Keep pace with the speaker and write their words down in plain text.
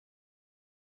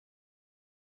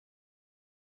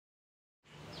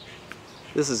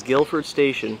This is Guilford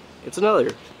Station. It's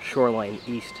another Shoreline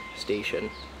East station.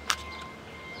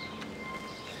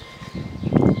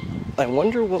 I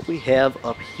wonder what we have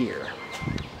up here.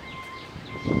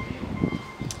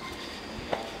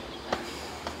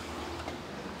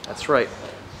 That's right.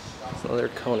 It's another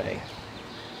KONE.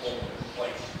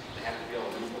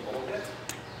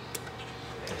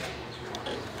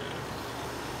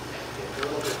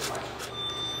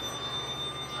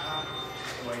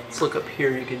 Let's look up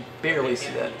here. You can barely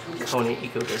see that KONE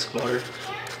EcoDisc motor.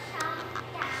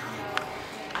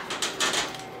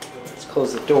 Let's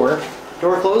close the door.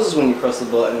 Door closes when you press the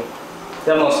button.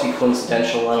 That must be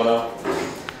coincidental, I don't know.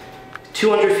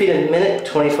 200 feet a minute,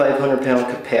 2,500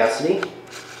 pound capacity.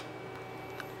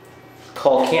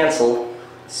 Call cancel,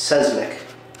 seismic.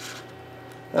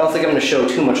 I don't think I'm going to show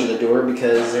too much of the door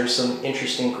because there's some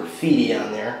interesting graffiti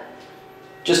on there.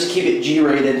 Just to keep it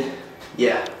G-rated,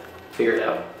 yeah, figure it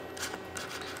out.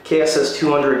 KSS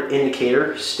 200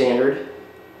 indicator, standard.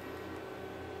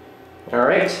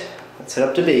 Alright, let's head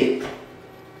up to B.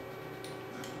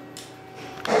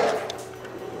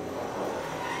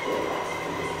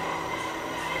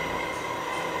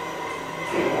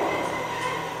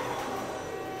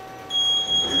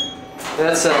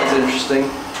 That sounds interesting.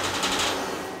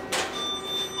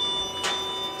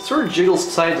 Sort of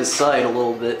jiggles side to side a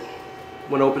little bit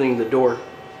when opening the door.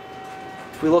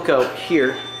 If we look out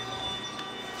here,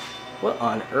 what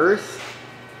on earth?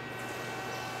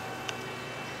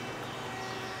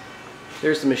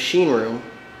 There's the machine room.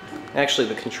 Actually,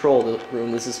 the control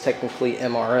room. This is technically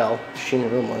MRL, machine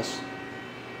roomless.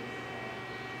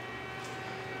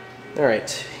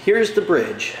 Alright, here's the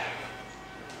bridge.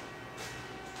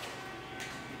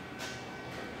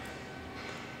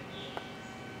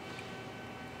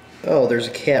 Oh, there's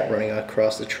a cat running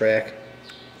across the track.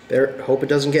 Hope it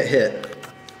doesn't get hit.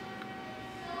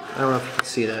 I don't know if you can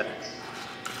see that.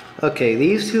 Okay,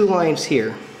 these two lines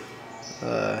here,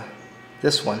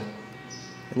 this one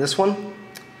and this one,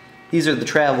 these are the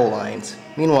travel lines.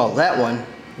 Meanwhile, that one,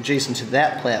 adjacent to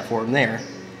that platform there,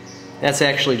 that's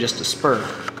actually just a spur.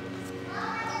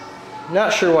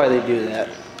 Not sure why they do that.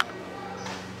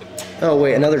 Oh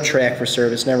wait, another track for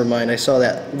service, never mind. I saw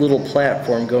that little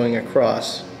platform going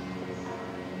across.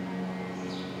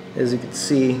 As you can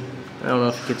see, I don't know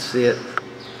if you can see it,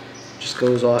 just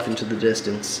goes off into the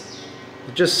distance.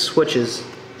 It just switches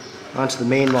onto the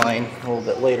main line a little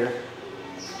bit later.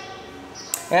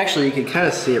 Actually, you can kind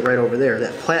of see it right over there,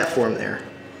 that platform there.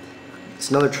 It's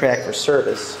another track for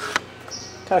service.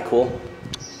 Kind of cool.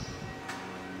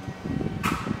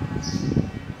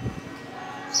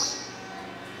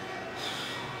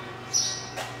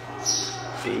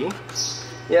 B.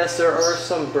 Yes, there are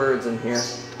some birds in here.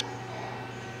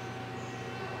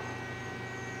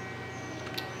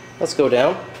 Let's go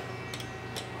down.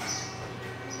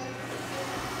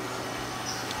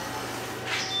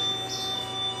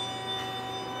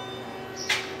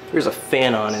 There's a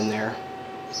fan on in there.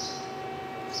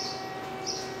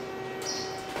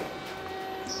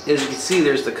 As you can see,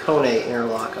 there's the KONE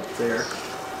interlock up there.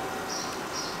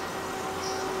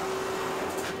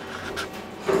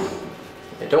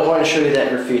 I don't want to show you that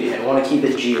graffiti. I want to keep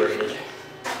it G-rated.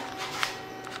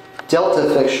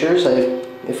 Delta fixtures,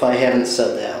 if I haven't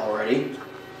said that already.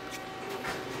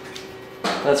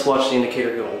 Let's watch the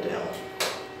indicator going down.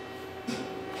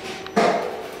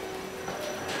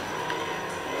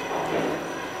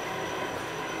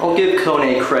 I'll give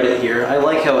KONE credit here. I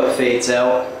like how it fades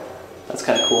out. That's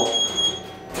kind of cool.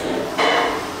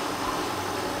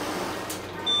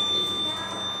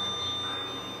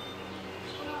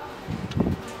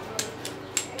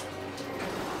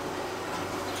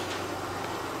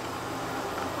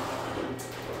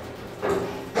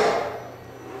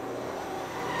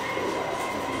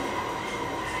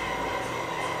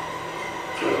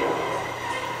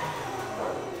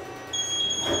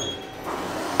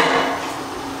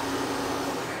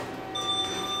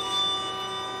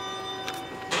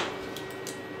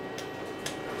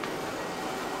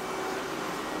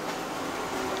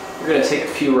 We're going to take a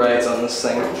few rides on this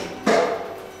thing.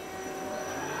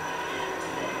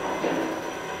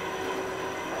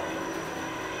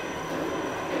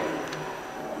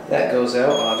 That goes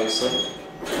out, obviously.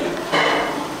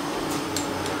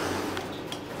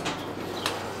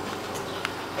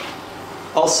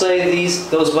 I'll say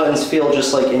those buttons feel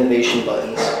just like innovation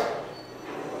buttons.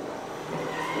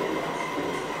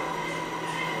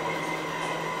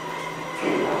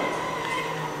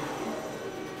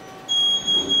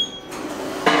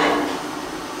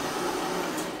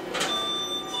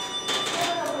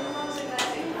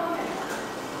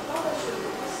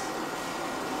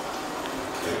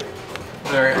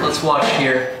 Alright, let's watch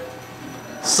here.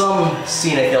 some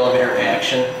scenic elevator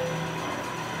action.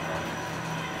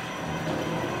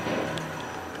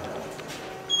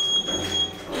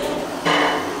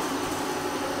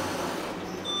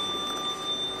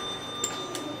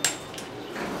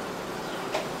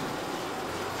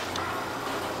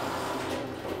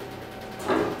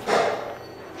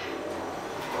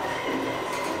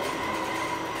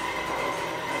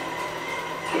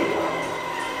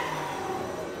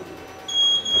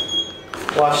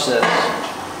 Watch this.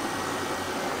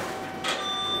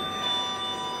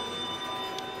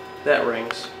 That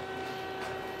rings.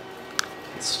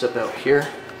 Let's step out here.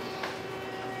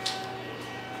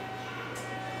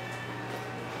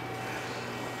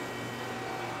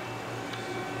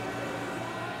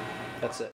 That's it.